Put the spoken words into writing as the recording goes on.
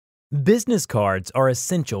Business cards are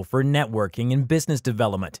essential for networking and business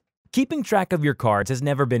development. Keeping track of your cards has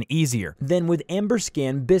never been easier than with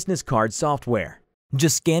AmbirScan Business Card Software.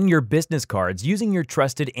 Just scan your business cards using your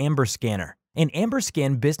trusted Ambir scanner. An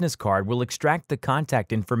AmbirScan Business Card will extract the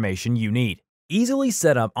contact information you need. Easily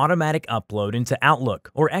set up automatic upload into Outlook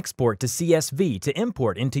or export to CSV to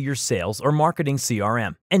import into your sales or marketing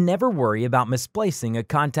CRM. And never worry about misplacing a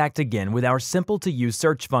contact again with our simple-to-use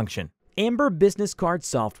search function. Ambir Business Card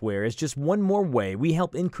Software is just one more way we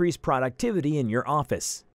help increase productivity in your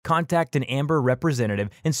office. Contact an Ambir representative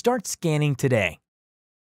and start scanning today.